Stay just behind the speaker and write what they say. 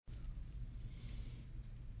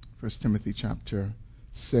1 Timothy chapter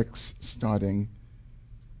 6, starting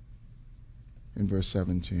in verse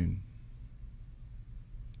 17.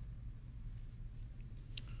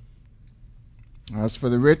 As for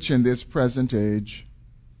the rich in this present age,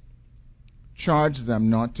 charge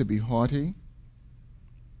them not to be haughty,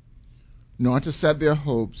 nor to set their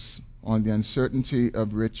hopes on the uncertainty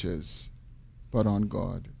of riches, but on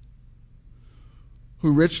God,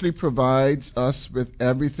 who richly provides us with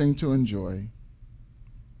everything to enjoy.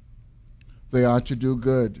 They are to do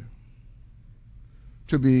good,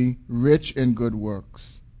 to be rich in good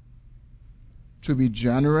works, to be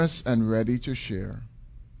generous and ready to share,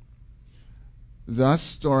 thus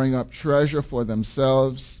storing up treasure for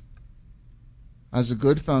themselves as a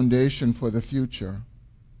good foundation for the future,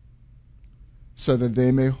 so that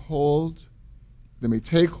they may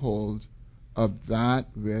take hold of that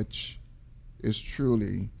which is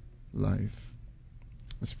truly life.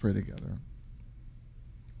 Let's pray together.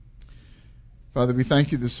 Father, we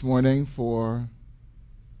thank you this morning for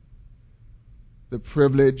the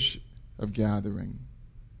privilege of gathering.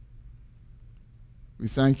 We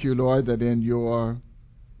thank you, Lord, that in your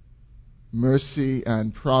mercy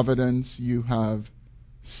and providence you have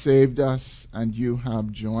saved us and you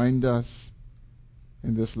have joined us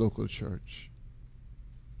in this local church.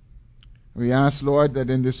 We ask, Lord, that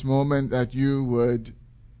in this moment that you would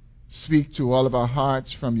speak to all of our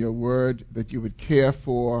hearts from your word, that you would care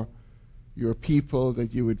for your people,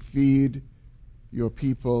 that you would feed your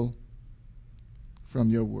people from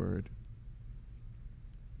your word.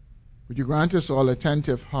 Would you grant us all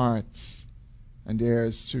attentive hearts and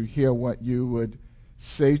ears to hear what you would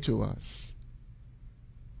say to us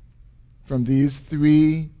from these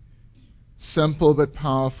 3 simple but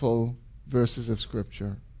powerful verses of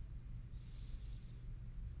Scripture.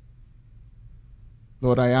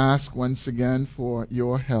 Lord, I ask once again for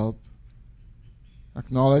your help,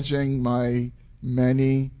 acknowledging my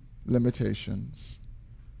many limitations.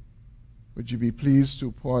 Would you be pleased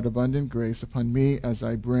to pour out abundant grace upon me as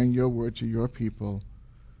I bring your word to your people,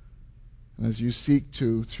 and as you seek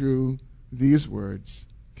to, through these words,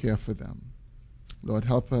 care for them. Lord,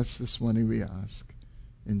 help us this morning, we ask.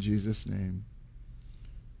 In Jesus' name,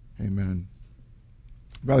 amen.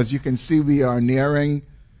 Well, as you can see, we are nearing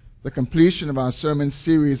the completion of our sermon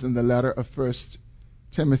series in the letter of 1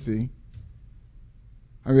 Timothy.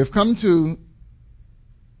 And we have come to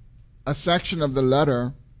a section of the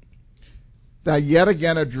letter that yet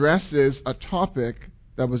again addresses a topic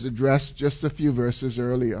that was addressed just a few verses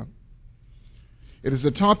earlier. It is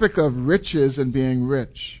a topic of riches and being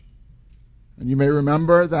rich. And you may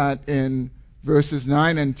remember that in verses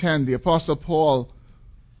 9 and 10, the Apostle Paul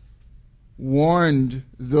warned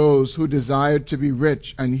those who desired to be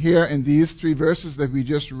rich. And here in these 3 verses that we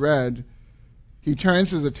just read, he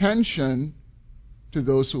turns his attention to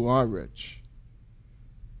those who are rich.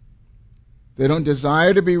 They don't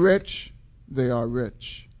desire to be rich, they are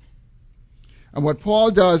rich. And what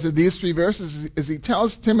Paul does in these 3 verses is he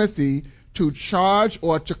tells Timothy to charge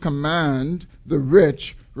or to command the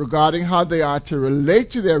rich regarding how they are to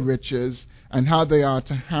relate to their riches and how they are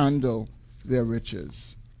to handle their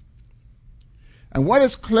riches. And what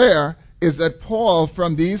is clear is that Paul,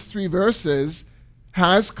 from these 3 verses,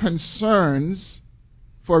 has concerns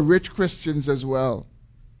for rich Christians as well.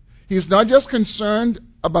 He's not just concerned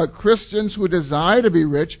about Christians who desire to be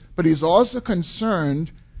rich, but he's also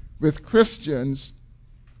concerned with Christians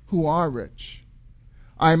who are rich.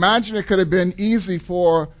 I imagine it could have been easy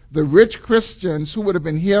for the rich Christians who would have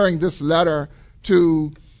been hearing this letter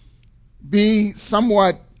to be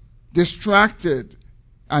somewhat distracted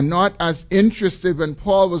and not as interested when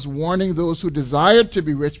Paul was warning those who desired to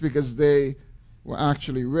be rich because they were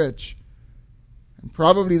actually rich. And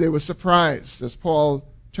probably they were surprised as Paul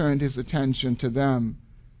turned his attention to them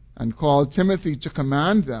and called Timothy to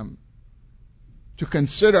command them to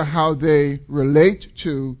consider how they relate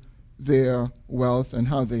to their wealth and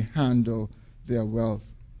how they handle their wealth.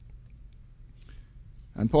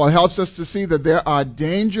 And Paul helps us to see that there are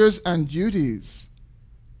dangers and duties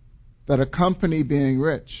that accompany being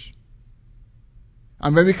rich.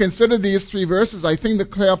 And when we consider these 3 verses, I think the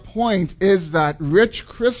clear point is that rich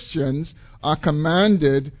Christians are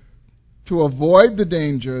commanded to avoid the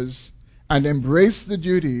dangers and embrace the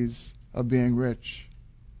duties of being rich.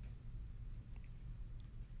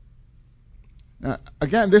 Now,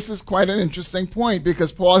 again, this is quite an interesting point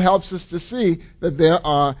because Paul helps us to see that there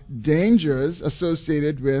are dangers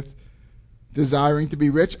associated with desiring to be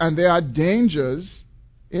rich, and there are dangers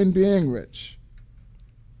in being rich.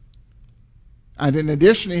 And in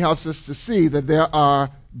addition, he helps us to see that there are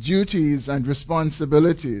duties and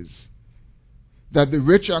responsibilities that the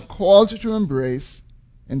rich are called to embrace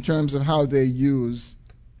in terms of how they use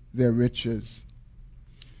their riches.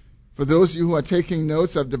 For those of you who are taking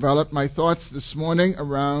notes, I've developed my thoughts this morning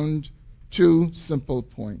around two simple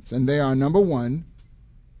points. And they are, number one,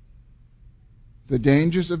 the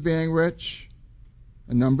dangers of being rich,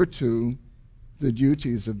 and number two, the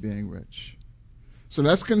duties of being rich. So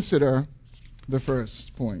let's consider the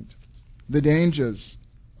first point, the dangers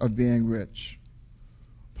of being rich.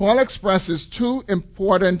 Paul expresses two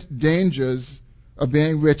important dangers of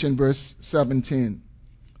being rich in verse 17.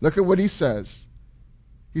 Look at what he says.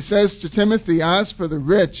 He says to Timothy, as for the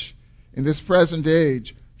rich in this present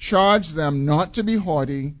age, charge them not to be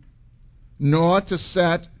haughty, nor to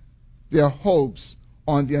set their hopes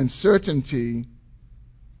on the uncertainty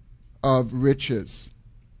of riches.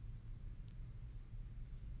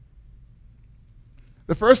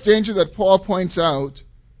 The first danger that Paul points out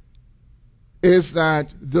is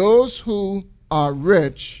that those who are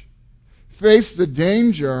rich face the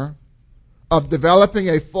danger of developing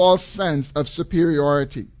a false sense of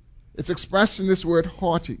superiority. It's expressed in this word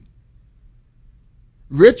haughty.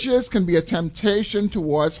 Riches can be a temptation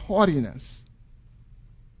towards haughtiness.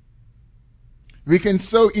 We can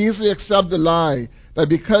so easily accept the lie that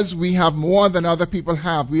because we have more than other people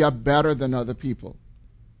have, we are better than other people.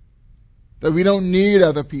 That we don't need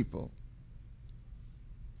other people.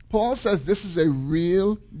 Paul says this is a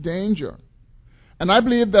real danger. And I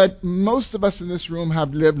believe that most of us in this room have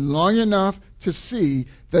lived long enough to see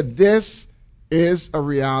that this is a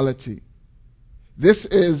reality. This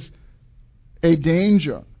is a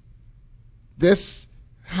danger. This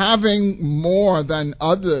having more than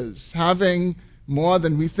others, having more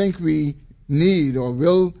than we think we need or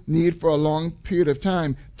will need for a long period of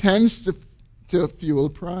time, tends to fuel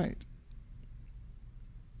pride.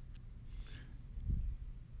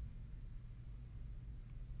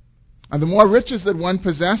 And the more riches that one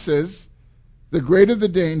possesses, the greater the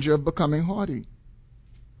danger of becoming haughty,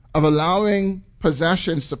 of allowing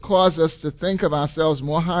possessions to cause us to think of ourselves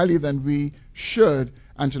more highly than we should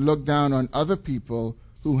and to look down on other people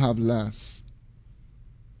who have less.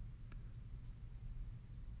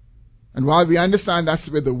 And while we understand that's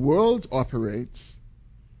the way the world operates,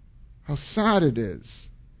 how sad it is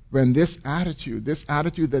when this attitude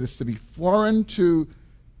that is to be foreign to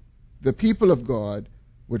the people of God,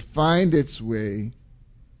 would find its way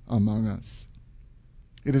among us.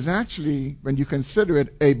 It is actually, when you consider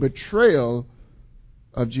it, a betrayal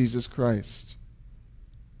of Jesus Christ.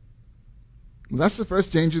 Well, that's the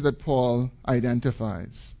first danger that Paul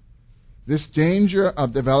identifies. This danger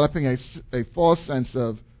of developing a false sense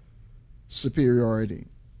of superiority.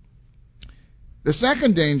 The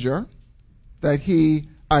second danger that he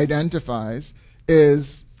identifies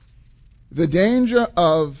is the danger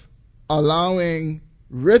of allowing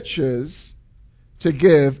riches to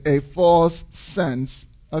give a false sense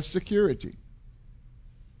of security.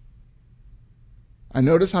 And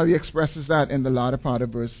notice how he expresses that in the latter part of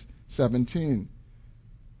verse 17.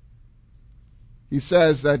 He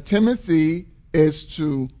says that Timothy is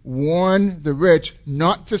to warn the rich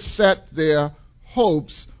not to set their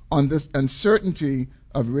hopes on this uncertainty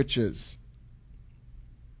of riches.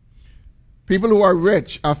 People who are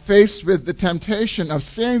rich are faced with the temptation of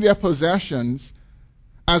seeing their possessions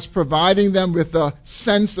as providing them with a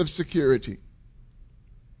sense of security,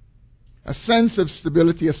 a sense of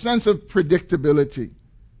stability, a sense of predictability.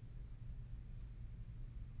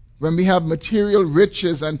 When we have material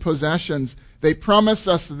riches and possessions, they promise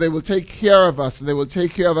us that they will take care of us, and they will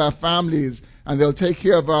take care of our families, and they'll take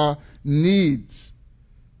care of our needs.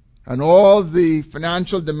 And all the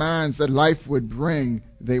financial demands that life would bring,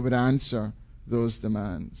 they would answer those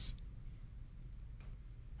demands.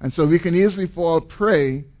 And so we can easily fall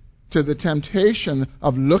prey to the temptation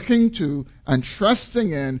of looking to and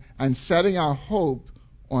trusting in and setting our hope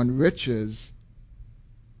on riches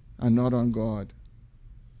and not on God.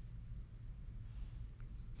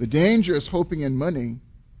 The danger is hoping in money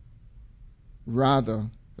rather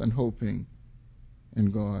than hoping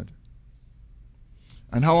in God.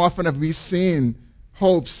 And how often have we seen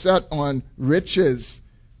hope set on riches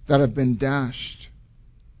that have been dashed?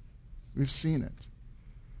 We've seen it.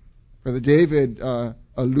 Brother David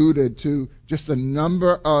alluded to just a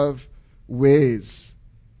number of ways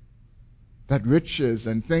that riches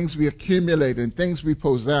and things we accumulate and things we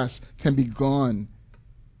possess can be gone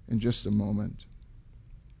in just a moment.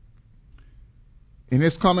 In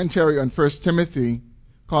his commentary on 1 Timothy,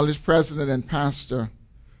 college president and pastor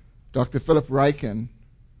Dr. Philip Ryken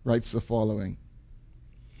writes the following.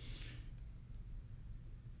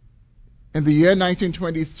 In the year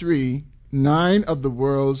 1923, 9 of the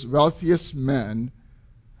world's wealthiest men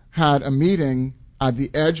had a meeting at the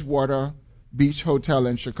Edgewater Beach Hotel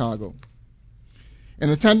in Chicago. In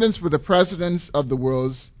attendance were the presidents of the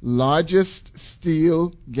world's largest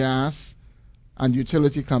steel, gas, and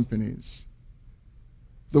utility companies,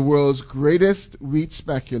 the world's greatest wheat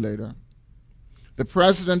speculator, the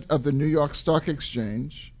president of the New York Stock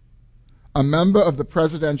Exchange, a member of the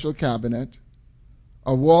presidential cabinet,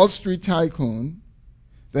 a Wall Street tycoon,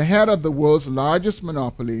 the head of the world's largest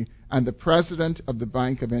monopoly, and the president of the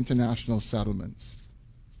Bank of International Settlements.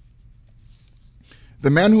 The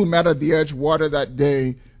men who met at the Edgewater that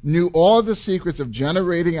day knew all the secrets of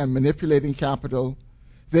generating and manipulating capital.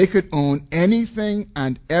 They could own anything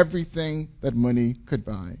and everything that money could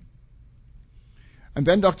buy. And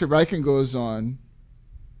then Dr. Ryken goes on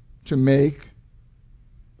to make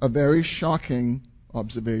a very shocking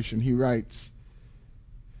observation. He writes,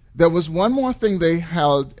 there was one more thing they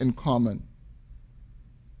held in common,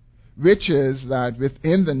 which is that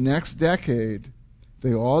within the next decade,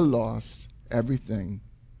 they all lost everything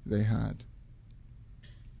they had.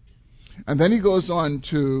 And then he goes on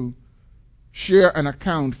to share an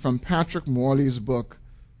account from Patrick Morley's book,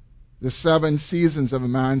 The 7 Seasons of a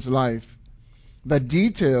Man's Life, that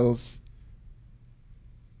details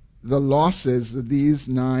the losses that these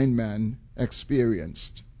 9 men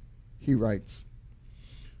experienced. He writes,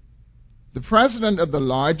 the president of the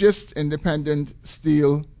largest independent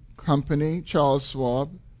steel company, Charles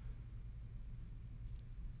Schwab,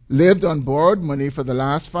 lived on borrowed money for the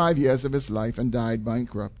last 5 years of his life and died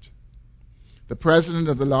bankrupt. The president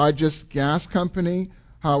of the largest gas company,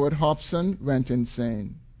 Howard Hobson, went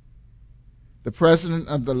insane. The president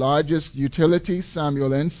of the largest utility,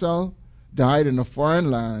 Samuel Insull, died in a foreign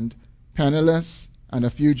land, penniless and a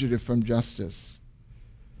fugitive from justice.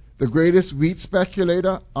 The greatest wheat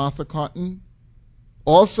speculator, Arthur Cotton,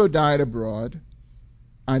 also died abroad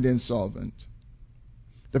and insolvent.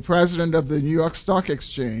 The president of the New York Stock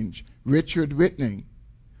Exchange, Richard Whitney,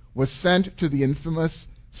 was sent to the infamous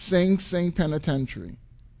Sing Sing Penitentiary.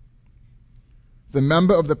 The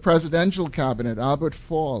member of the presidential cabinet, Albert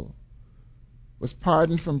Fall, was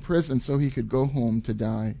pardoned from prison so he could go home to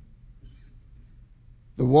die.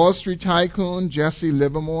 The Wall Street tycoon, Jesse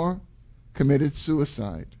Livermore, committed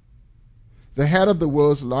suicide. The head of the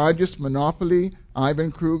world's largest monopoly,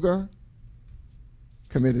 Ivan Kruger,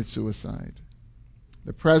 committed suicide.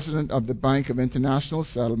 The president of the Bank of International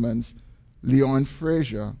Settlements, Leon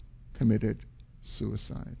Fraser, committed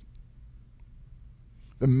suicide.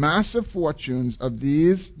 The massive fortunes of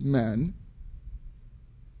these men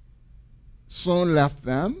soon left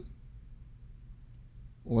them,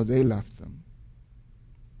 or they left them.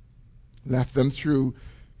 Left them through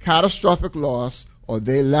catastrophic loss, or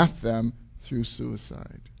they left them through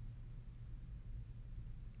suicide.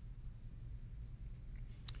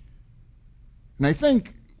 And I think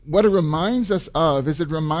what it reminds us of is it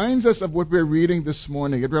reminds us of what we're reading this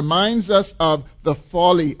morning. It reminds us of the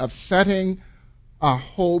folly of setting our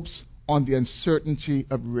hopes on the uncertainty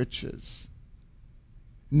of riches.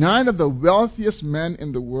 9 of the wealthiest men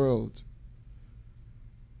in the world,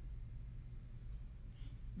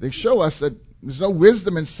 they show us that there's no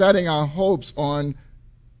wisdom in setting our hopes on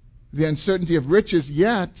the uncertainty of riches,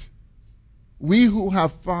 yet we who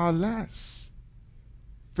have far less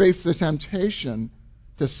face the temptation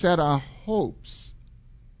to set our hopes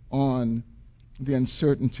on the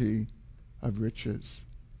uncertainty of riches.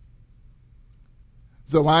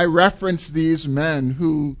 Though I reference these men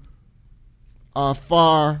who are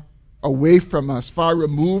far away from us, far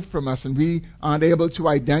removed from us, and we aren't able to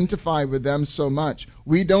identify with them so much,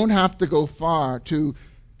 we don't have to go far to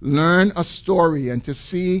learn a story and to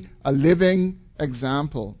see a living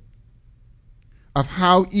example of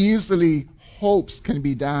how easily hopes can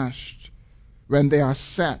be dashed when they are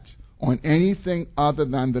set on anything other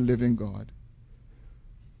than the living God.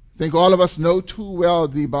 I think all of us know too well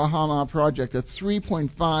the Bahama Project, a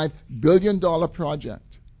 $3.5 billion project.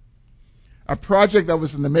 A project that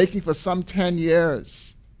was in the making for some 10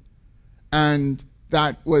 years and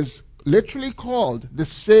that was literally called the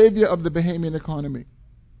savior of the Bahamian economy.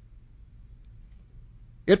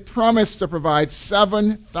 It promised to provide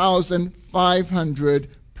 7,500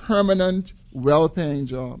 permanent, well-paying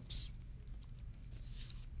jobs.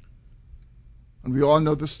 And we all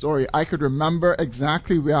know the story. I could remember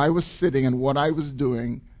exactly where I was sitting and what I was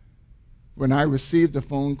doing when I received a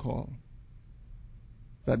phone call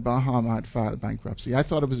that Bahama had filed bankruptcy. I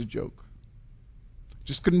thought it was a joke.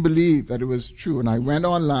 Just couldn't believe that it was true. And I went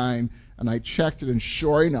online and I checked it, and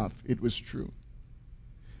sure enough, it was true.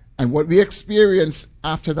 And what we experienced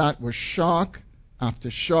after that was shock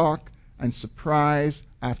after shock and surprise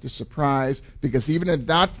after surprise, because even at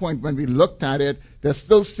that point when we looked at it, there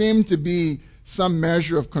still seemed to be some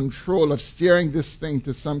measure of control, of steering this thing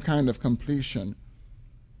to some kind of completion.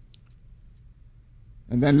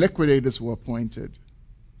 And then liquidators were appointed.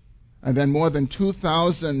 And then more than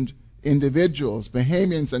 2,000 individuals,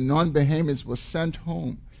 Bahamians and non-Bahamians, were sent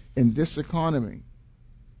home in this economy,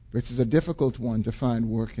 which is a difficult one to find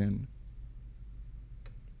work in.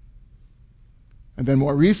 And then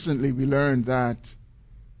more recently, we learned that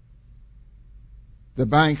the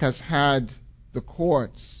bank has had the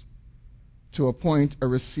courts to appoint a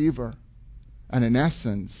receiver and, in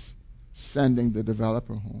essence, sending the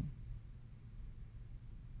developer home.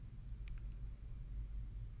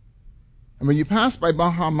 And when you pass by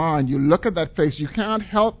Bahama and you look at that place, you can't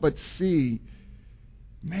help but see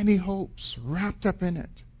many hopes wrapped up in it.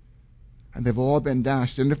 And they've all been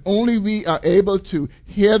dashed. And if only we are able to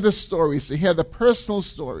hear the stories, to hear the personal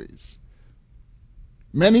stories.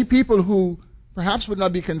 Many people who perhaps would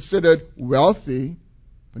not be considered wealthy,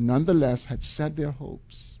 but nonetheless had set their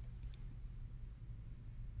hopes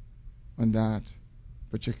on that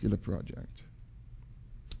particular project.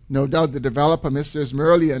 No doubt the developer, Mr.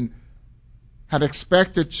 Ismailian, had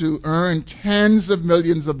expected to earn tens of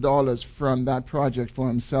millions of dollars from that project for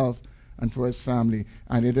himself and for his family.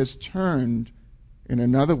 And it has turned in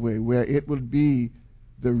another way where it will be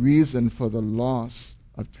the reason for the loss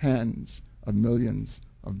of tens of millions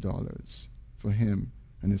of dollars for him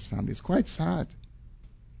and his family. It's quite sad.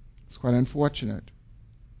 It's quite unfortunate.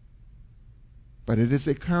 But it is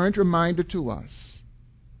a current reminder to us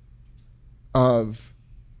of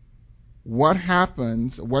what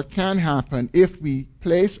happens, what can happen if we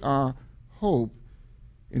place our hope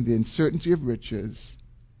in the uncertainty of riches,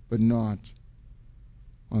 but not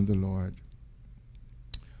on the Lord.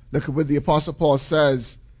 Look at what the Apostle Paul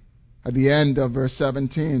says at the end of verse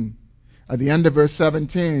 17. At the end of verse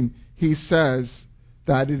 17, he says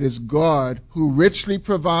that it is God who richly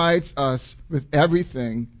provides us with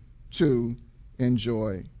everything to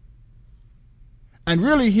enjoy. And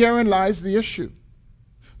really, herein lies the issue.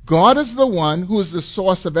 God is the one who is the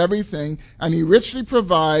source of everything, and he richly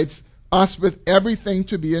provides us with everything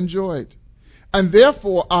to be enjoyed. And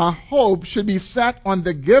therefore, our hope should be set on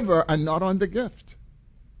the giver and not on the gift.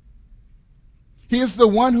 He is the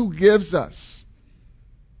one who gives us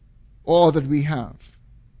all that we have.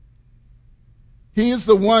 He is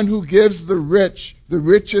the one who gives the rich the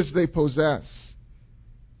riches they possess.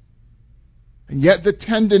 And yet the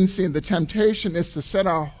tendency and the temptation is to set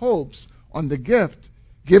our hopes on the gift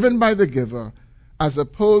given by the giver as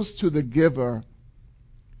opposed to the giver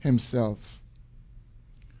himself.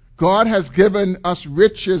 God has given us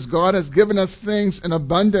riches. God has given us things in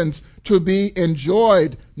abundance to be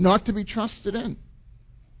enjoyed, not to be trusted in.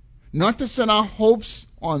 Not to set our hopes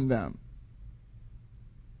on them.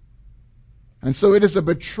 And so it is a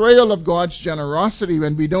betrayal of God's generosity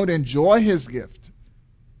when we don't enjoy his gift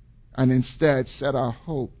and instead set our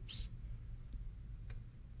hopes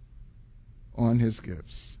on his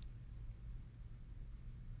gifts.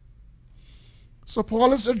 So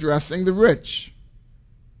Paul is addressing the rich.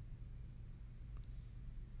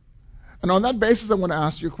 And on that basis, I want to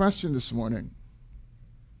ask you a question this morning.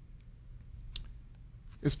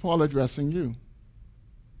 Is Paul addressing you?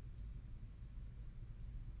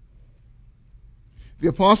 The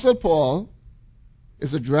Apostle Paul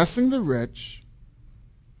is addressing the rich.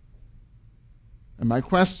 And my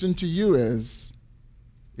question to you is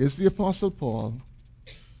the Apostle Paul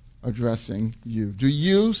addressing you? Do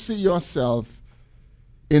you see yourself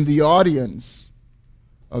in the audience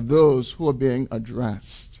of those who are being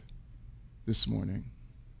addressed this morning?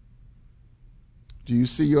 Do you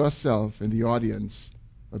see yourself in the audience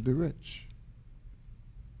of the rich?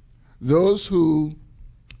 Those who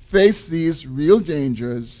face these real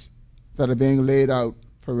dangers that are being laid out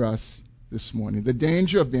for us this morning. The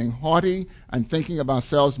danger of being haughty and thinking of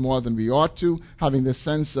ourselves more than we ought to, having this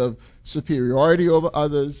sense of superiority over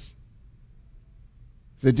others.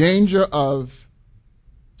 The danger of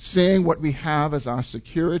seeing what we have as our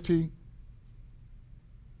security.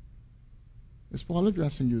 Is Paul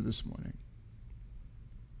addressing you this morning?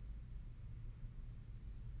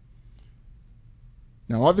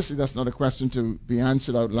 Now, obviously, that's not a question to be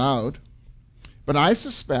answered out loud, but I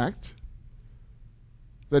suspect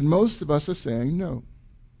that most of us are saying no.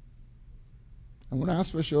 I want to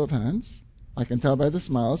ask for a show of hands. I can tell by the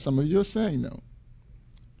smile some of you are saying no.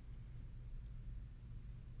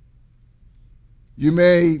 You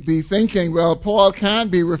may be thinking, well, Paul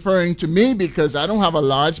can't be referring to me because I don't have a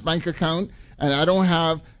large bank account and I don't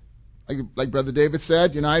have, like Brother David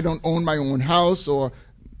said, I don't own my own house, or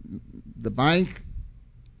the bank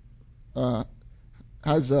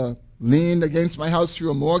has a lien against my house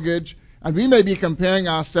through a mortgage, And we may be comparing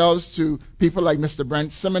ourselves to people like Mr.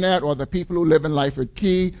 Brent Simonet, or the people who live in Lyford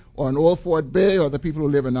Key, or in Old Fort Bay, or the people who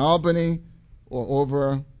live in Albany, or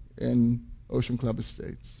over in Ocean Club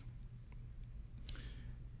Estates.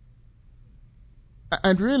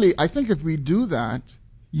 And really, I think if we do that,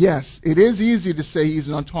 yes, it is easy to say he's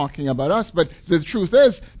not talking about us, but the truth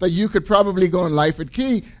is that you could probably go in Lyford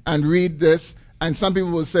Key and read this, and some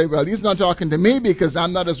people will say, well, he's not talking to me because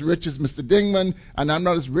I'm not as rich as Mr. Dingman, and I'm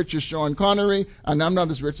not as rich as Sean Connery, and I'm not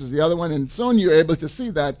as rich as the other one. And soon you're able to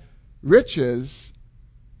see that riches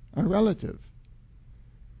are relative.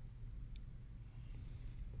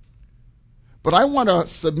 But I want to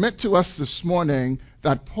submit to us this morning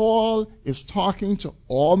that Paul is talking to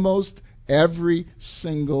almost every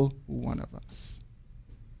single one of us.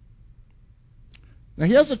 Now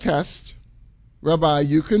here's a test whereby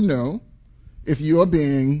you can know if you are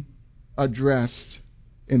being addressed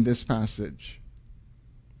in this passage.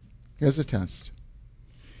 Here's a test.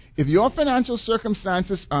 If your financial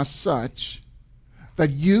circumstances are such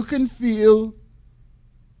that you can feel,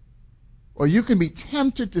 or you can be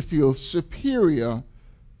tempted to feel superior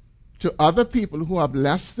to other people who have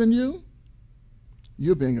less than you,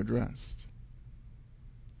 you're being addressed.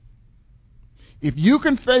 If you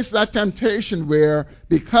can face that temptation where,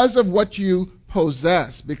 because of what you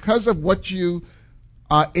possess, because of what you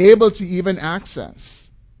are able to even access,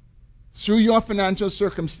 through your financial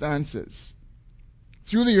circumstances,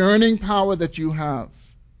 through the earning power that you have,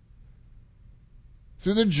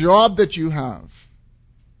 through the job that you have,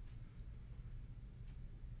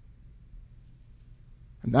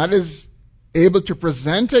 and that is able to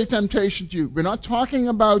present a temptation to you. We're not talking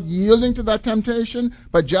about yielding to that temptation,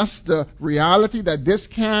 but just the reality that this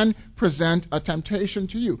can present a temptation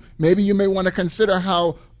to you. Maybe you may want to consider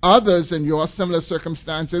how others in your similar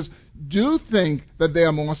circumstances do think that they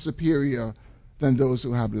are more superior than those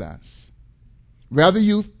who have less. Whether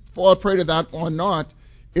you fall prey to that or not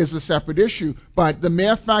is a separate issue, but the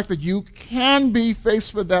mere fact that you can be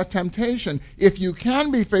faced with that temptation, if you can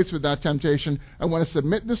be faced with that temptation, I want to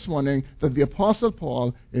submit this morning that the Apostle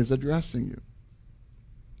Paul is addressing you.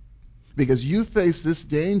 Because you face this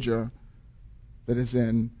danger that is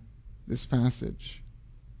in this passage.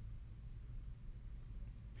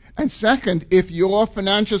 And second, if your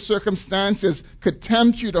financial circumstances could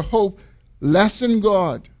tempt you to hope less in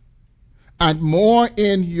God and more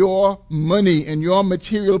in your money, in your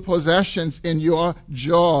material possessions, in your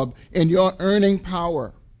job, in your earning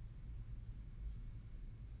power,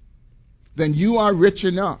 then you are rich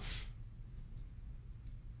enough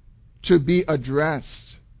to be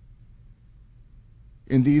addressed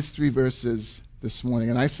in these 3 verses this morning.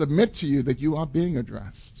 And I submit to you that you are being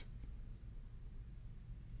addressed.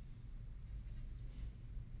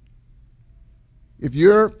 If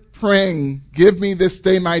you're praying, give me this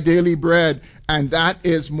day my daily bread, and that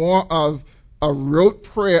is more of a rote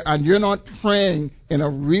prayer, and you're not praying in a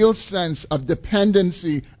real sense of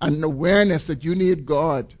dependency and an awareness that you need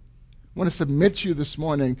God, I want to submit to you this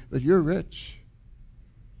morning that you're rich.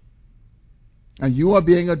 And you are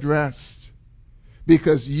being addressed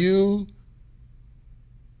because you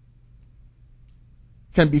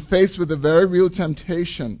can be faced with a very real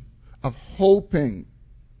temptation of hoping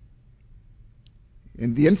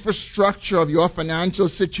in the infrastructure of your financial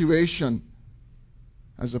situation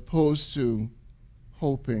as opposed to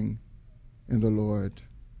hoping in the Lord.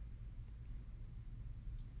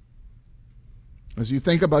 As you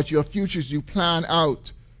think about your futures, you plan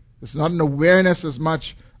out. It's not an awareness as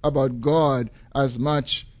much about God as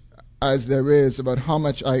much as there is about how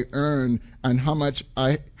much I earn and how much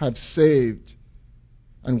I have saved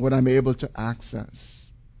and what I'm able to access.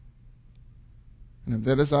 And if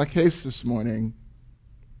that is our case this morning,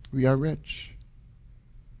 we are rich,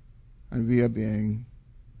 and we are being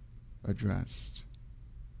addressed.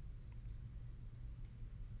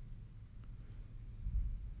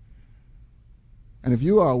 And if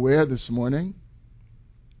you are aware this morning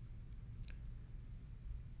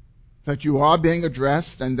that you are being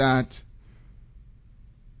addressed and that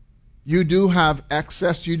you do have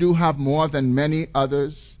excess, you do have more than many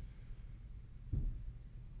others,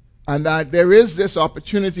 and that there is this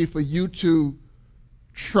opportunity for you to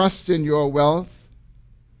trust in your wealth,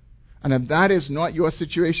 and if that is not your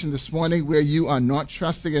situation this morning, where you are not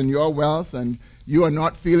trusting in your wealth and you are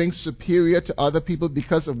not feeling superior to other people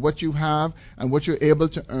because of what you have and what you're able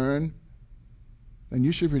to earn, then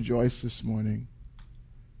you should rejoice this morning.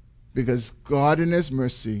 Because God in His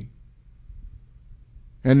mercy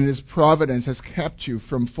and in His providence has kept you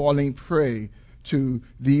from falling prey to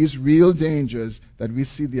these real dangers that we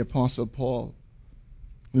see the Apostle Paul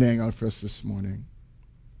laying out for us this morning.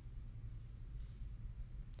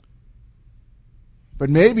 But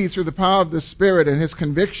maybe through the power of the Spirit and His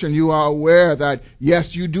conviction, you are aware that,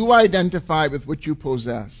 yes, you do identify with what you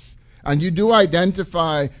possess. And you do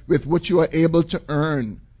identify with what you are able to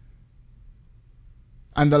earn.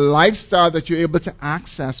 And the lifestyle that you're able to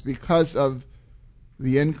access because of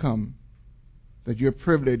the income that you're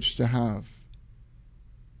privileged to have.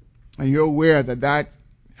 And you're aware that that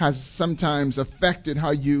has sometimes affected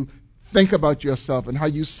how you think about yourself and how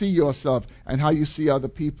you see yourself and how you see other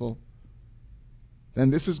people. Then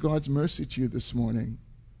this is God's mercy to you this morning.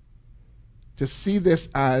 To see this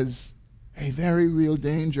as a very real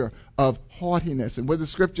danger of haughtiness. And what the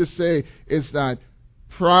scriptures say is that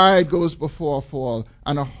pride goes before a fall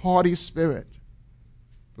and a haughty spirit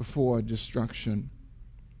before destruction.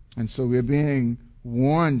 And so we're being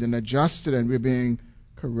warned and adjusted and we're being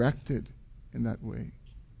corrected in that way.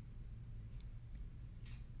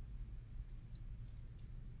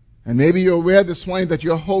 And maybe you're aware this morning that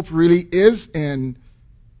your hope really is in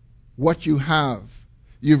what you have.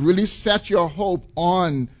 You've really set your hope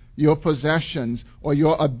on your possessions or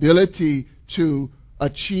your ability to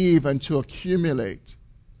achieve and to accumulate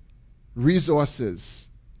resources,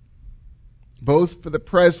 both for the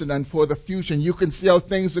present and for the future. And you can see how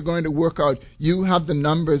things are going to work out. You have the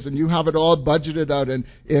numbers and you have it all budgeted out. And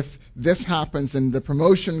if this happens and the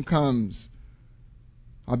promotion comes,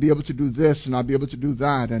 I'll be able to do this and I'll be able to do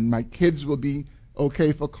that. And my kids will be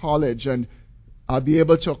okay for college. And I'll be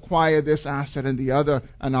able to acquire this asset and the other.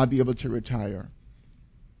 And I'll be able to retire.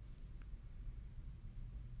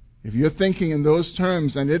 If you're thinking in those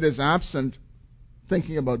terms and it is absent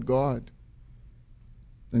thinking about God,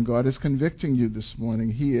 then God is convicting you this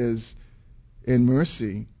morning. He is, in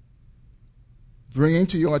mercy, bringing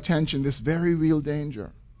to your attention this very real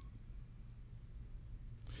danger.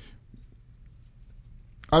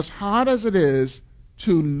 As hard as it is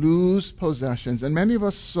to lose possessions, and many of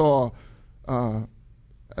us saw,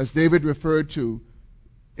 as David referred to,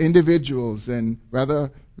 individuals in rather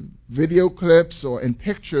video clips or in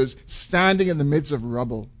pictures standing in the midst of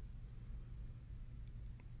rubble.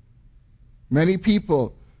 Many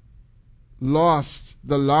people lost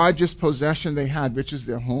the largest possession they had, which is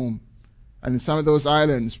their home. And in some of those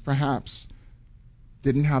islands, perhaps,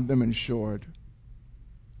 didn't have them insured.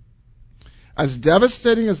 As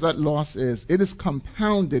devastating as that loss is, it is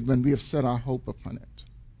compounded when we have set our hope upon it.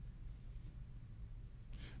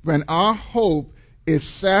 When our hope is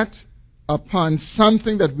set upon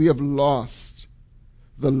something that we have lost,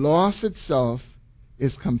 the loss itself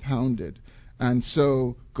is compounded. And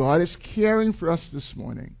so God is caring for us this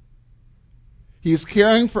morning. He is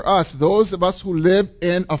caring for us, those of us who live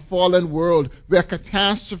in a fallen world where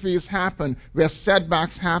catastrophes happen, where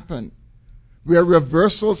setbacks happen, where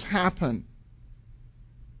reversals happen,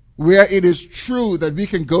 where it is true that we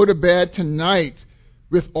can go to bed tonight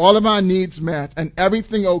with all of our needs met and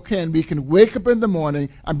everything okay, and we can wake up in the morning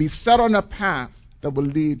and be set on a path that will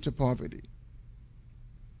lead to poverty.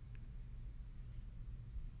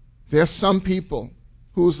 There are some people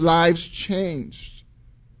whose lives changed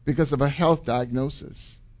because of a health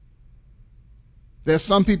diagnosis. There are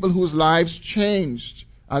some people whose lives changed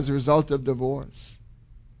as a result of divorce.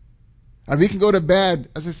 And we can go to bed,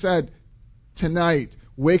 as I said, tonight,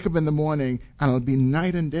 wake up in the morning, and it'll be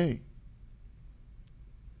night and day.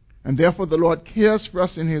 And therefore the Lord cares for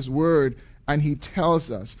us in His Word, and He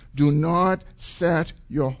tells us, do not set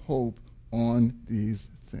your hope on these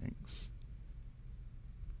things.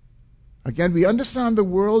 Again, we understand the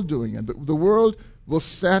world doing it. The world will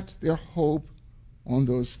set their hope on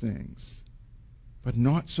those things. But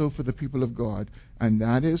not so for the people of God. And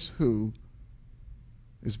that is who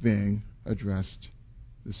is being addressed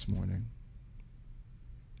this morning.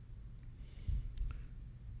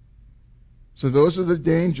 So those are the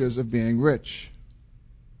dangers of being rich.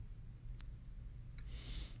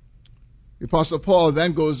 The Apostle Paul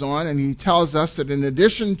then goes on and he tells us that in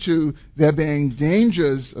addition to there being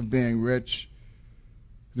dangers of being rich,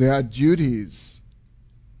 there are duties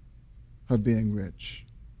of being rich.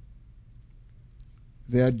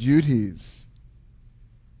 There are duties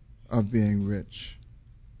of being rich.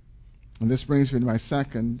 And this brings me to my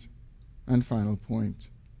second and final point.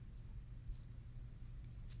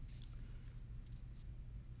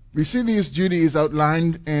 We see these duties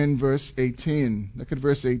outlined in verse 18. Look at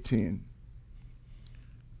verse 18.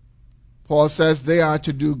 Paul says they are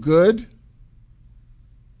to do good,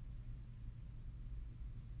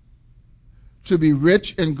 to be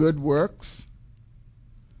rich in good works,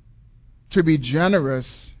 to be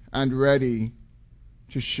generous and ready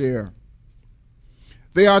to share.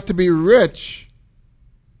 They are to be rich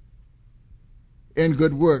in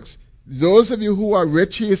good works. Those of you who are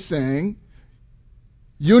rich, he is saying,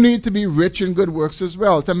 you need to be rich in good works as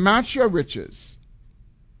well, to match your riches.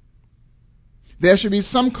 There should be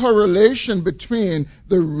some correlation between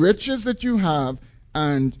the riches that you have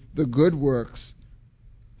and the good works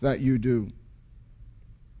that you do.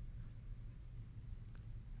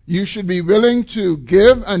 You should be willing to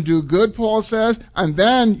give and do good, Paul says, and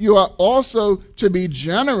then you are also to be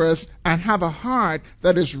generous and have a heart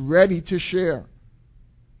that is ready to share.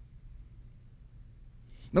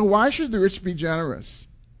 Now, why should the rich be generous?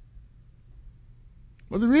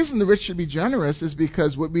 Well, the reason the rich should be generous is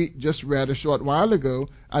because what we just read a short while ago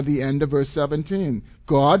at the end of verse 17.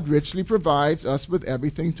 God richly provides us with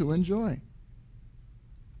everything to enjoy.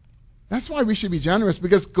 That's why we should be generous,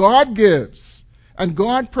 because God gives and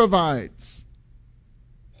God provides.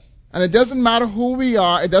 And it doesn't matter who we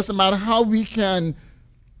are, it doesn't matter how we can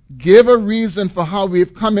give a reason for how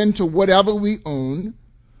we've come into whatever we own.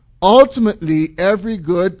 Ultimately, every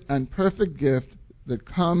good and perfect gift that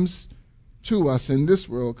comes to us in this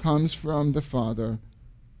world comes from the Father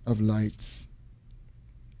of lights.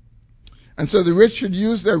 And so the rich should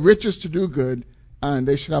use their riches to do good, and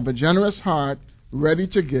they should have a generous heart ready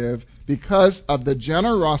to give because of the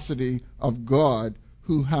generosity of God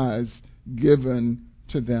who has given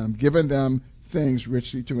them things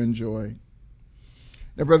richly to enjoy.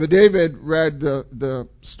 Now, Brother David read the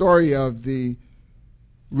story of the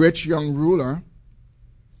rich young ruler.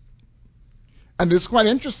 And it's quite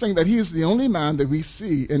interesting that he is the only man that we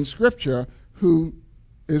see in Scripture who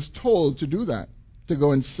is told to do that, to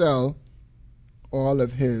go and sell all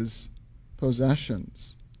of his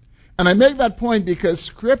possessions. And I make that point because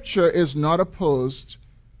Scripture is not opposed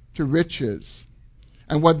to riches.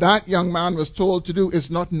 And what that young man was told to do is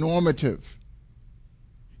not normative.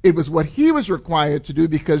 It was what he was required to do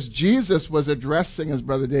because Jesus was addressing, as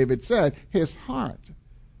Brother David said, his heart.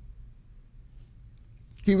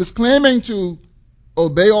 He was claiming to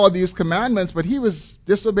obey all these commandments, but he was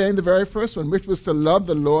disobeying the very first one, which was to love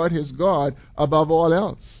the Lord his God above all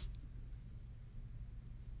else.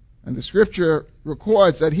 And the Scripture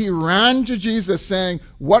records that he ran to Jesus saying,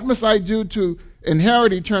 "What must I do to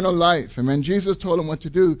inherit eternal life?" And when Jesus told him what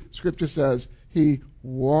to do, Scripture says he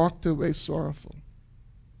walked away sorrowful.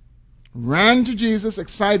 Ran to Jesus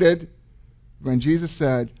excited when Jesus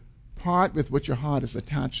said, "Part with what your heart is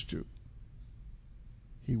attached to."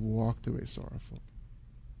 He walked away sorrowful.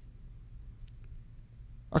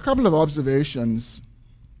 A couple of observations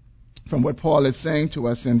from what Paul is saying to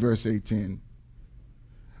us in verse 18.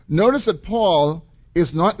 Notice that Paul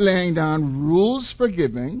is not laying down rules for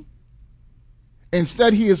giving.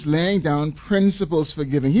 Instead, he is laying down principles for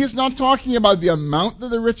giving. He is not talking about the amount that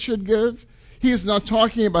the rich should give. He is not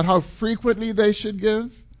talking about how frequently they should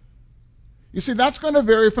give. You see, that's going to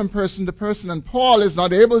vary from person to person, and Paul is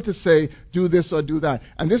not able to say, do this or do that.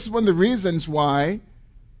 And this is one of the reasons why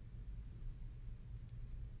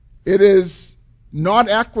it is not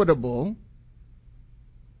equitable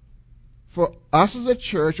for us as a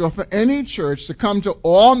church or for any church to come to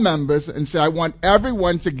all members and say, I want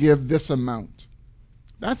everyone to give this amount.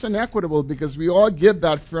 That's inequitable because we all give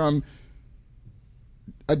that from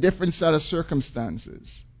a different set of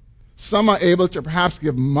circumstances. Some are able to perhaps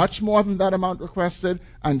give much more than that amount requested,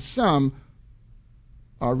 and some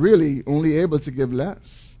are really only able to give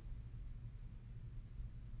less.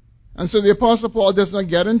 And so the Apostle Paul does not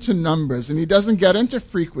get into numbers, and he doesn't get into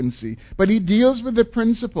frequency, but he deals with the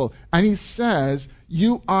principle, and he says,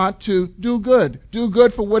 you are to do good. Do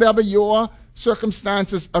good for whatever your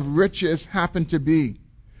circumstances of riches happen to be.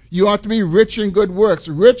 You ought to be rich in good works.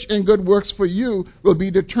 Rich in good works for you will be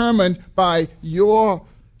determined by your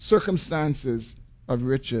circumstances of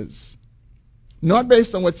riches, not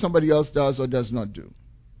based on what somebody else does or does not do.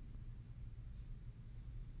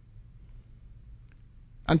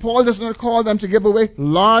 And Paul does not call them to give away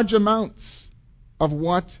large amounts of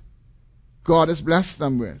what God has blessed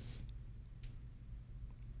them with.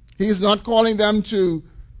 He is not calling them to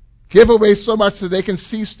give away so much that they can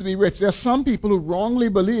cease to be rich. There are some people who wrongly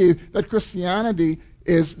believe that Christianity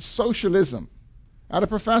is socialism. I had a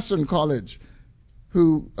professor in college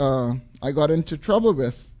who I got into trouble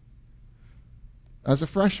with as a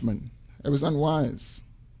freshman. It was unwise.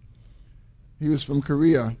 He was from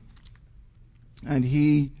Korea. And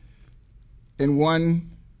he, in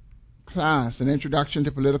one class, an introduction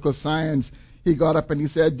to political science, he got up and he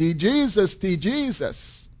said, "De Jesus, de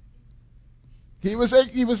Jesus." He was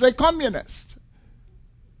a communist.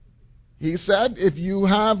 He said, if you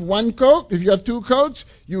have one coat, if you have two coats,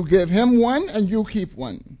 you give him one and you keep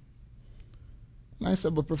one. And I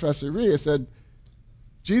said, well, Professor Ree, I said,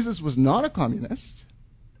 Jesus was not a communist.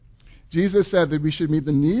 Jesus said that we should meet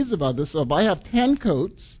the needs of others. So if I have 10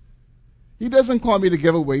 coats, He doesn't call me to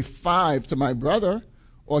give away 5 to my brother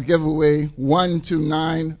or give away 1 to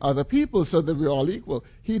 9 other people so that we're all equal.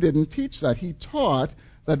 He didn't teach that. He taught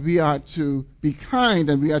that we are to be kind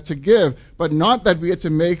and we are to give, but not that we are to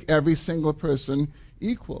make every single person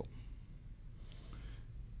equal.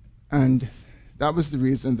 And that was the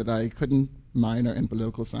reason that I couldn't minor in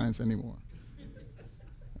political science anymore.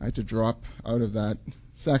 I had to drop out of that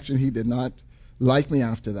section. He did not like me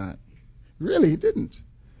after that. Really, he didn't.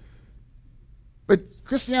 But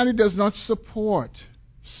Christianity does not support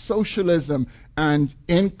socialism and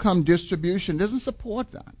income distribution. It doesn't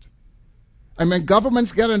support that. I mean,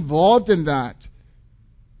 governments get involved in that.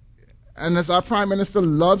 And as our Prime Minister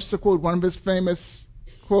loves to quote, one of his famous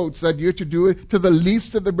quotes, that you're to do it to the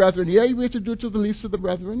least of the brethren. Yeah, we're to do it to the least of the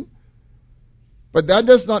brethren. But that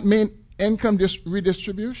does not mean income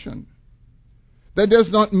redistribution. That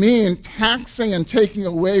does not mean taxing and taking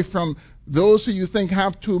away from those who you think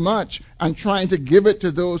have too much and trying to give it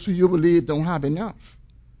to those who you believe don't have enough.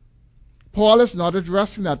 Paul is not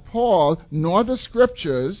addressing that. Paul, nor the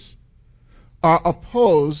scriptures, are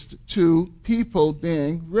opposed to people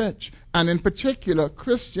being rich, and in particular,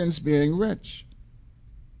 Christians being rich.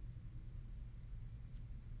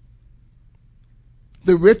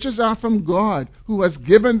 The riches are from God, who has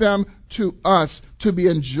given them to us to be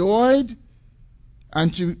enjoyed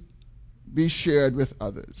and to be shared with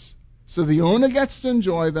others. So the owner gets to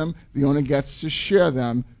enjoy them, the owner gets to share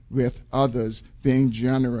them with others, being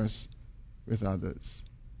generous with others.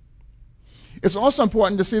 It's also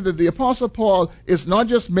important to see that the Apostle Paul is not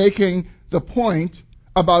just making the point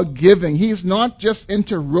about giving. He's not just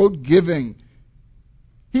into rote giving.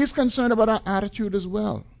 He's concerned about our attitude as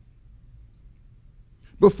well.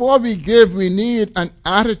 Before we give, we need an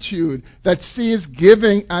attitude that sees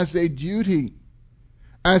giving as a duty.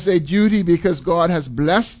 As a duty because God has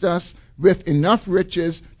blessed us with enough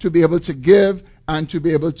riches to be able to give and to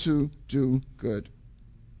be able to do good.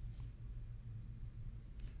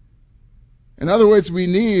 In other words, we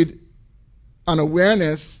need an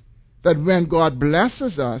awareness that when God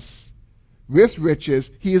blesses us with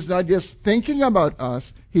riches, He is not just thinking about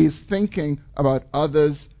us, He is thinking about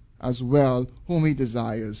others as well, whom He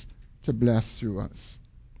desires to bless through us.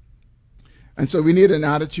 And so we need an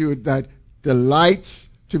attitude that delights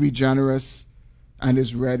to be generous and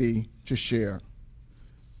is ready to share.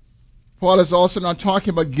 Paul is also not talking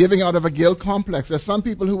about giving out of a guilt complex. There's some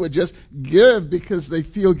people who would just give because they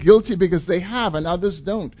feel guilty because they have and others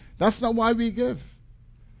don't. That's not why we give.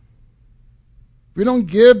 We don't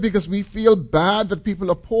give because we feel bad that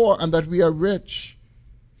people are poor and that we are rich.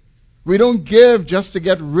 We don't give just to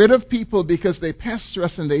get rid of people because they pester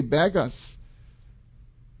us and they beg us.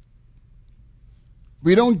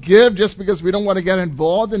 We don't give just because we don't want to get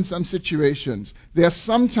involved in some situations. There are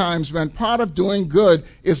some times when part of doing good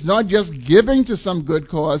is not just giving to some good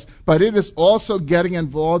cause, but it is also getting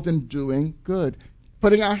involved in doing good,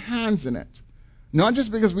 putting our hands in it. Not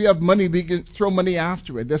just because we have money, we can throw money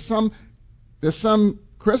after it. There's some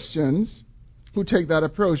Christians who take that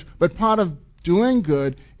approach, but part of doing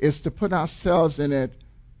good is to put ourselves in it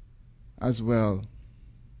as well.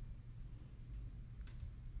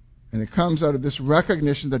 And it comes out of this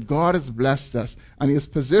recognition that God has blessed us and He has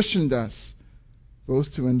positioned us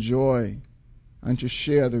both to enjoy and to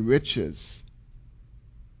share the riches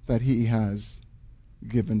that He has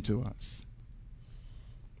given to us.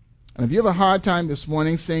 And if you have a hard time this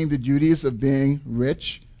morning saying the duties of being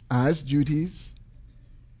rich as duties,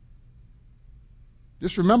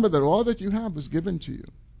 just remember that all that you have was given to you.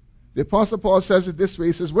 The Apostle Paul says it this way.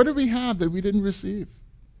 He says, what do we have that we didn't receive?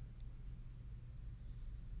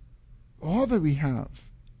 All that we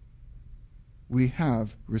have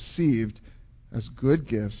received as good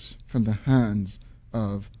gifts from the hands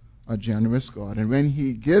of a generous God. And when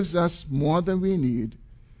He gives us more than we need,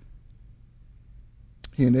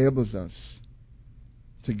 He enables us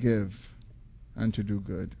to give and to do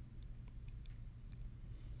good.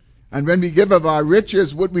 And when we give of our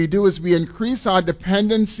riches, what we do is we increase our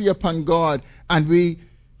dependency upon God, and we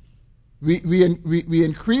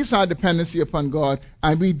increase our dependency upon God,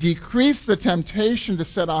 and we decrease the temptation to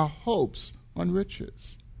set our hopes on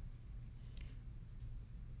riches.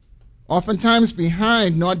 Oftentimes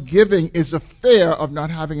behind not giving is a fear of not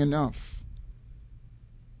having enough.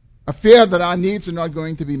 A fear that our needs are not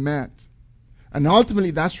going to be met. And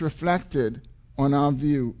ultimately that's reflected on our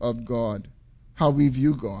view of God, how we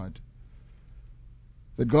view God.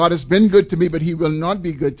 That God has been good to me, but He will not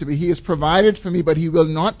be good to me. He has provided for me, but He will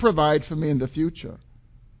not provide for me in the future.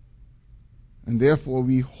 And therefore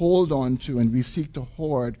we hold on to and we seek to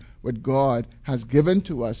hoard what God has given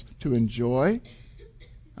to us to enjoy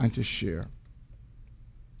and to share.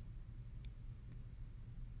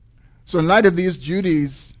 So in light of these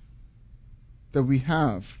duties that we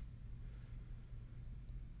have,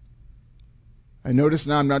 I notice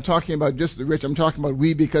now I'm not talking about just the rich, I'm talking about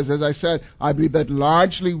we, because as I said, I believe that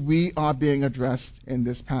largely we are being addressed in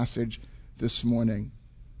this passage this morning.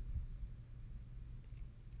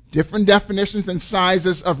 Different definitions and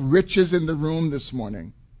sizes of riches in the room this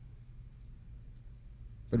morning.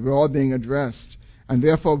 But we're all being addressed. And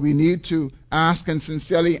therefore we need to ask and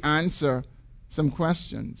sincerely answer some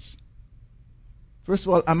questions. First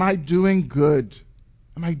of all, am I doing good?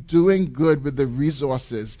 Am I doing good with the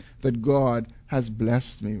resources that God has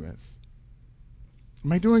blessed me with?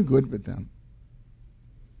 Am I doing good with them?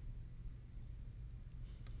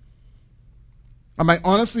 Am I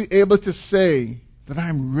honestly able to say that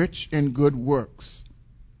I'm rich in good works?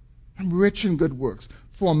 I'm rich in good works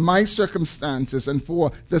for my circumstances and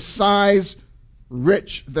for the size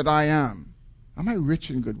rich that I am. Am I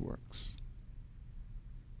rich in good works?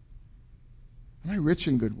 Am I rich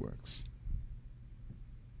in good works?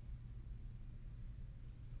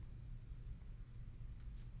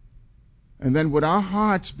 And then would our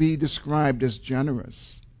hearts be described as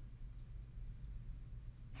generous?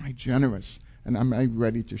 Am I generous? And am I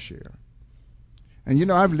ready to share? And you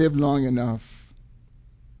know, I've lived long enough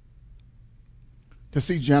to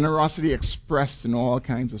see generosity expressed in all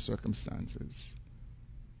kinds of circumstances.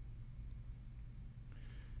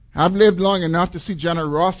 I've lived long enough to see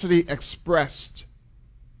generosity expressed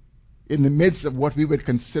in the midst of what we would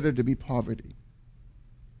consider to be poverty.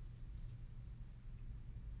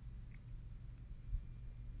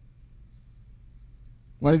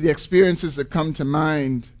 One of the experiences that come to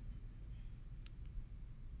mind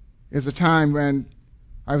is a time when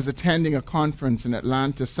I was attending a conference in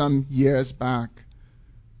Atlanta some years back,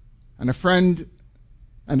 and a friend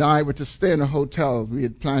and I were to stay in a hotel. We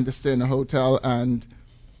had planned to stay in a hotel, and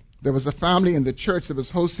there was a family in the church that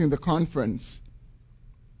was hosting the conference.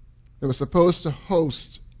 They were supposed to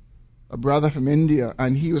host a brother from India,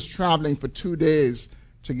 and he was traveling for 2 days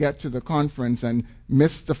to get to the conference and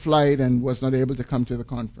missed the flight and was not able to come to the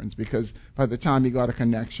conference because by the time he got a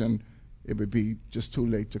connection, it would be just too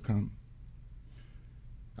late to come.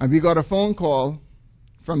 And we got a phone call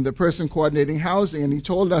from the person coordinating housing, and he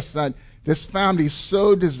told us that this family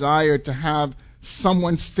so desired to have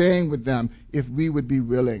someone staying with them if we would be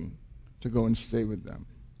willing to go and stay with them.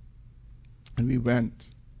 And we went.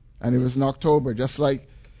 And it was in October, just like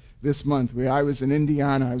this month, where I was in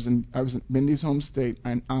Indiana. I was in Mindy's home state,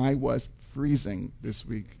 and I was freezing this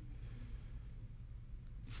week.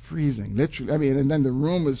 Freezing, literally. I mean, and then the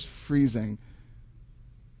room was freezing.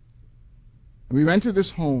 And we went to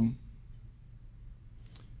this home,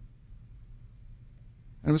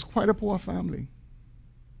 and it was quite a poor family.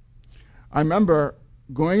 I remember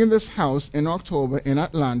going in this house in October in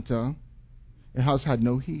Atlanta. The house had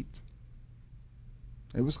no heat.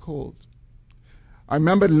 It was cold. I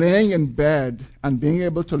remember laying in bed and being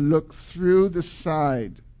able to look through the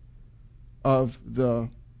side of the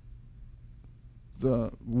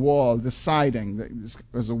wall, the siding. It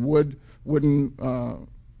was a wooden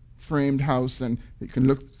framed house, and you can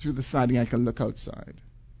look through the siding. I can look outside.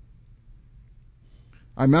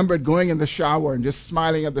 I remember going in the shower and just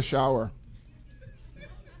smiling at the shower.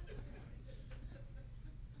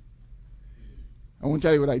 I won't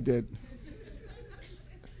tell you what I did.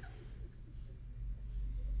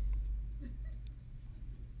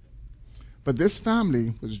 But this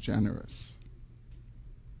family was generous.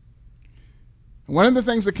 One of the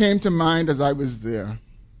things that came to mind as I was there,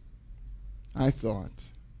 I thought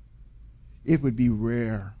it would be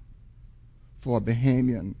rare for a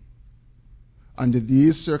Bahamian under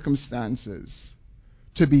these circumstances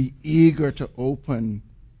to be eager to open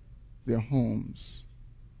their homes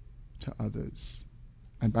to others.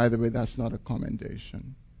 And by the way, that's not a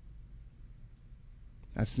commendation.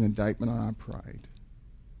 That's an indictment on our pride.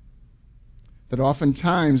 That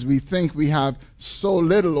oftentimes we think we have so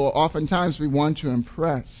little, or oftentimes we want to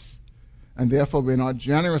impress, and therefore we're not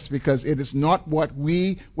generous because it is not what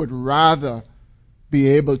we would rather be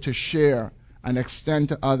able to share and extend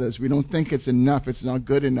to others. We don't think it's enough, it's not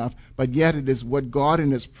good enough, but yet it is what God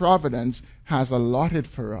in His providence has allotted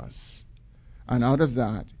for us. And out of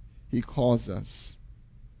that, He calls us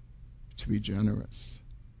to be generous.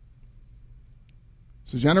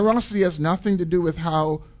 So generosity has nothing to do with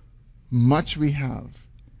how much we have.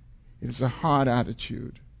 It is a heart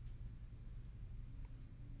attitude.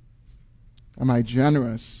 Am I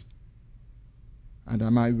generous? And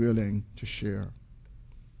am I willing to share?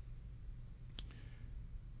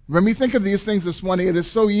 When we think of these things this morning, it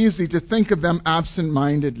is so easy to think of them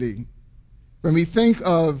absent-mindedly. When we think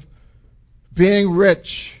of being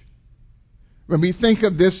rich, when we think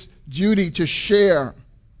of this duty to share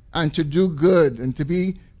and to do good and to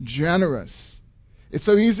be generous. It's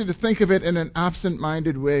so easy to think of it in an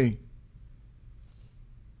absent-minded way.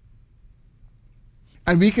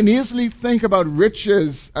 And we can easily think about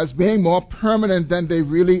riches as being more permanent than they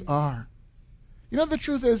really are. You know, the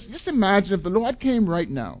truth is, just imagine if the Lord came right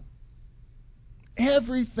now.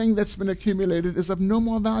 Everything that's been accumulated is of no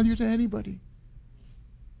more value to anybody.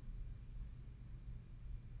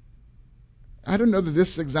 I don't know that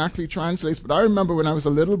this exactly translates, but I remember when I was a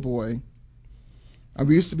little boy, and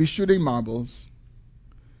we used to be shooting marbles.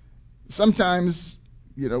 Sometimes,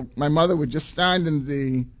 my mother would just stand in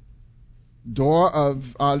the door of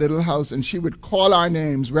our little house and she would call our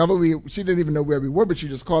names. She didn't even know where we were, but she'd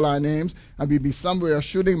just call our names, and we'd be somewhere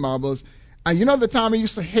shooting marbles. And you know the time I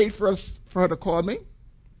used to hate for her to call me?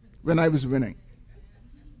 When I was winning.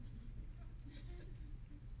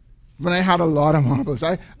 When I had a lot of marbles.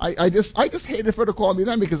 I just hated for her to call me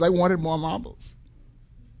then because I wanted more marbles.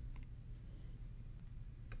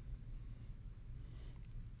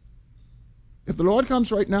 If the Lord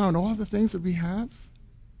comes right now and all the things that we have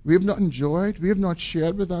not enjoyed, we have not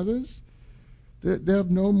shared with others, they have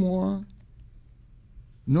no more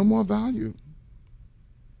value.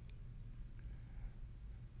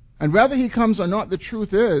 And whether he comes or not, the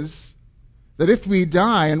truth is that if we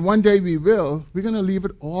die, and one day we will, we're going to leave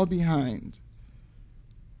it all behind.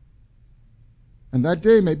 And that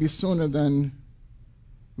day may be sooner than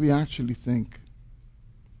we actually think.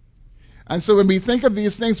 And so when we think of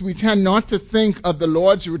these things, we tend not to think of the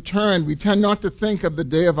Lord's return. We tend not to think of the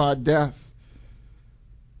day of our death.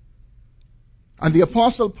 And the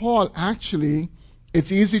Apostle Paul, actually,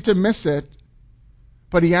 it's easy to miss it,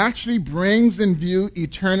 but he actually brings in view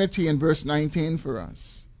eternity in verse 19 for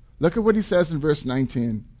us. Look at what he says in verse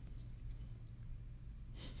 19.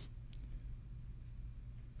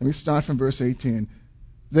 Let me start from verse 18.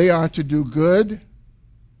 They are to do good,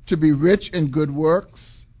 to be rich in good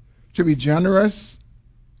works, to be generous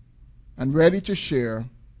and ready to share,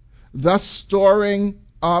 thus storing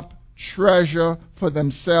up treasure for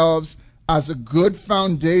themselves as a good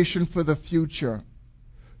foundation for the future,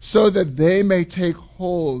 so that they may take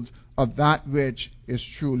hold of that which is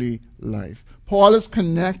truly life. Paul is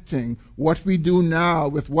connecting what we do now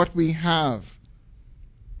with what we have.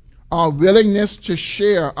 Our willingness to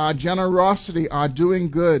share, our generosity, our doing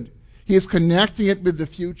good. He is connecting it with the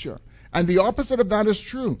future. And the opposite of that is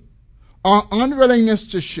true. Our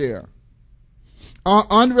unwillingness to share, our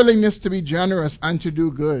unwillingness to be generous and to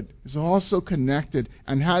do good is also connected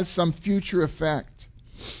and has some future effect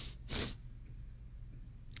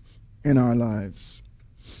in our lives.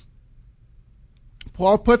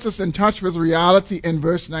 Paul puts us in touch with reality in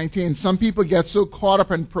verse 19. Some people get so caught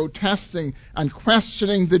up in protesting and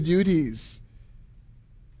questioning the duties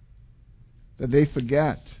that they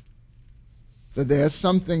forget that there's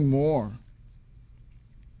something more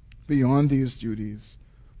beyond these duties.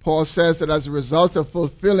 Paul says that as a result of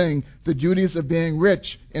fulfilling the duties of being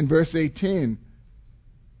rich in verse 18,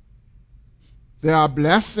 there are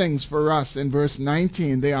blessings for us in verse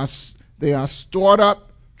 19. They are stored up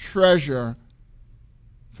treasure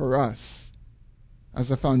for us as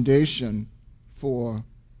a foundation for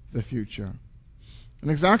the future. And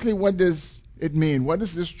exactly what does it mean? What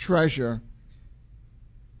is this treasure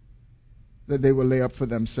that they will lay up for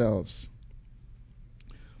themselves?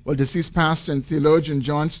 Well, deceased pastor and theologian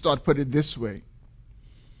John Stott put it this way.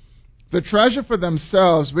 The treasure for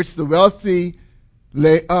themselves which the wealthy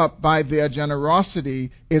lay up by their generosity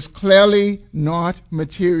is clearly not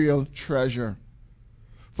material treasure.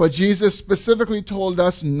 For Jesus specifically told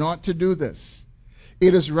us not to do this.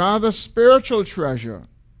 It is rather spiritual treasure,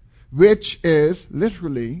 which is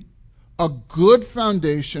literally a good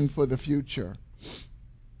foundation for the future,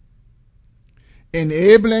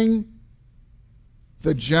 enabling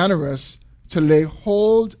the generous to lay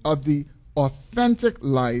hold of the authentic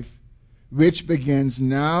life which begins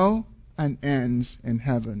now and ends in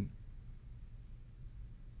heaven.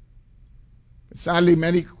 But sadly,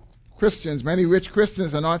 many rich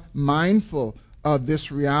Christians are not mindful of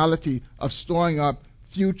this reality of storing up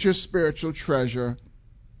future spiritual treasure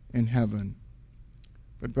in heaven.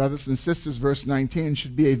 But brothers and sisters, verse 19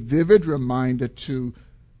 should be a vivid reminder to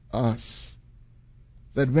us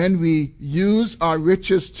that when we use our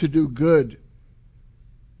riches to do good,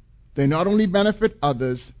 they not only benefit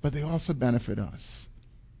others, but they also benefit us.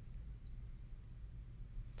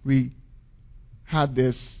 We have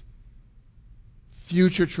this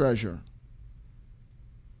future treasure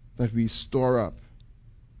that we store up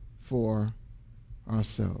for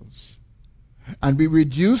ourselves. And we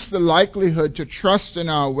reduce the likelihood to trust in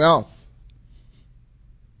our wealth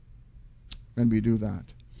when we do that.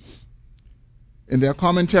 In their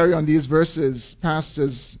commentary on these verses,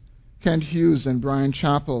 pastors Kent Hughes and Brian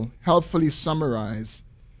Chappell helpfully summarize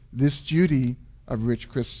this duty of rich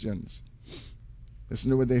Christians. Listen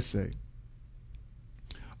to what they say.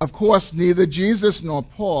 Of course, neither Jesus nor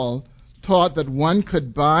Paul taught that one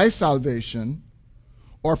could buy salvation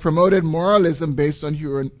or promoted moralism based on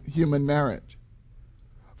human merit.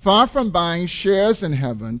 Far from buying shares in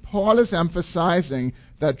heaven, Paul is emphasizing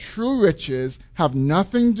that true riches have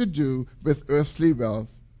nothing to do with earthly wealth,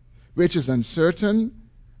 which is uncertain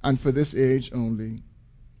and for this age only.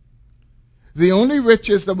 The only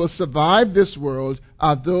riches that will survive this world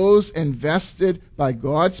are those invested by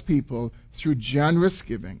God's people through generous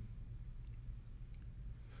giving.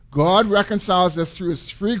 God reconciles us through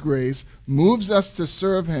His free grace, moves us to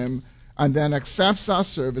serve Him, and then accepts our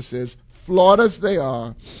services, flawed as they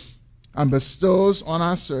are, and bestows on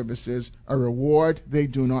our services a reward they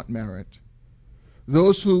do not merit.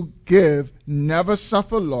 Those who give never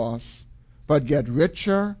suffer loss, but get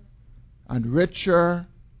richer and richer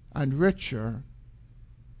and richer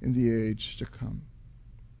in the age to come.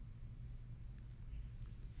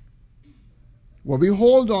 What we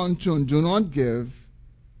hold on to and do not give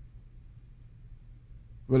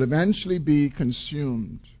will eventually be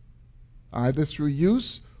consumed, either through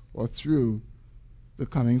use or through the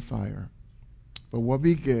coming fire. But what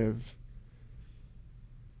we give,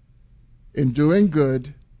 in doing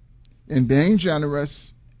good, in being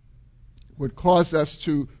generous, would cause us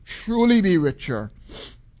to truly be richer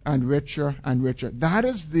and richer and richer. That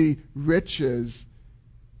is the riches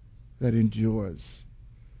that endures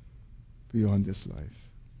beyond this life.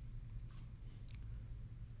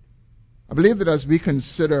 I believe that as we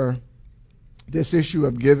consider this issue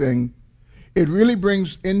of giving, it really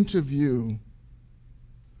brings into view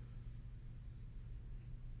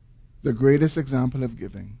the greatest example of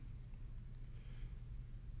giving.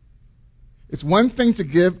 It's one thing to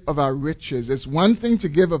give of our riches. It's one thing to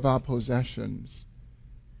give of our possessions.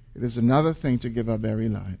 It is another thing to give our very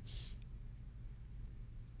lives.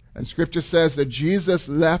 And Scripture says that Jesus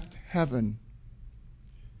left heaven.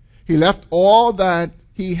 He left all that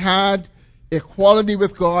He had, equality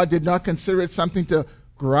with God, did not consider it something to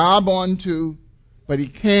grab onto, but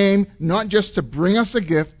He came not just to bring us a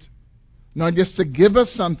gift, not just to give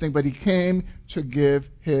us something, but He came to give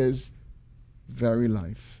His very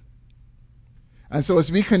life. And so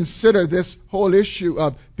as we consider this whole issue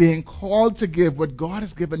of being called to give what God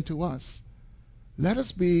has given to us, let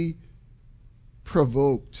us be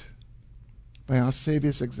provoked by our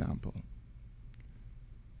Savior's example,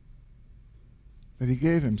 that He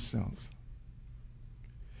gave Himself.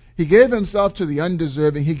 He gave Himself to the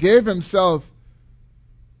undeserving. He gave Himself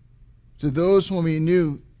to those whom He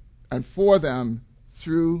knew, and for them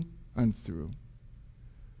through and through.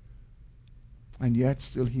 And yet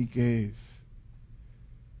still He gave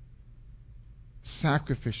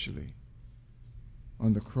sacrificially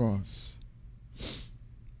on the cross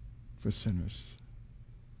for sinners.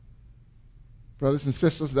 Brothers and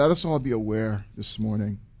sisters, let us all be aware this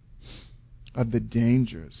morning of the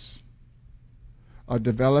dangers of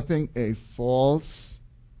developing a false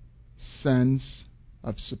sense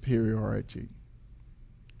of superiority.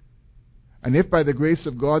 And if by the grace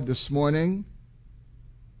of God this morning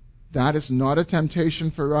that is not a temptation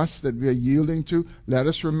for us that we are yielding to, let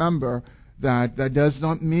us remember that does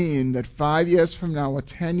not mean that 5 years from now or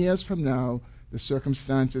 10 years from now the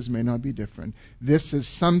circumstances may not be different. This is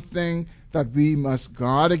something that we must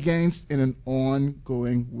guard against in an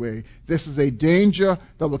ongoing way. This is a danger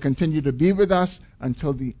that will continue to be with us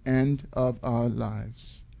until the end of our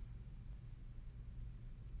lives.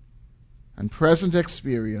 And present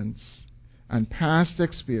experience and past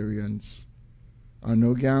experience are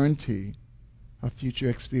no guarantee of future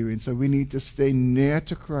experience. So we need to stay near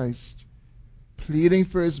to Christ, pleading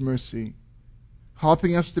for His mercy,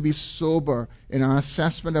 helping us to be sober in our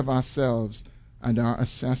assessment of ourselves and our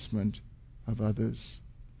assessment of others.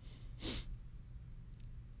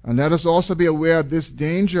 And let us also be aware of this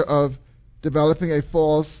danger of developing a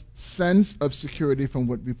false sense of security from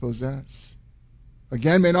what we possess.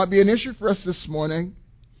 Again, may not be an issue for us this morning,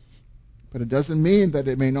 but it doesn't mean that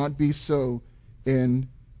it may not be so in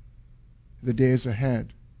the days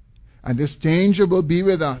ahead. And this danger will be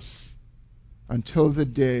with us until the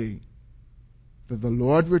day that the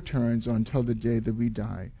Lord returns, or until the day that we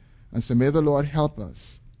die. And so may the Lord help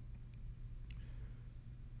us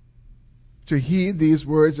to heed these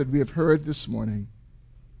words that we have heard this morning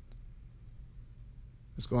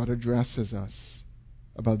as God addresses us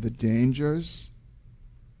about the dangers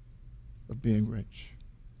of being rich.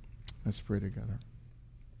 Let's pray together.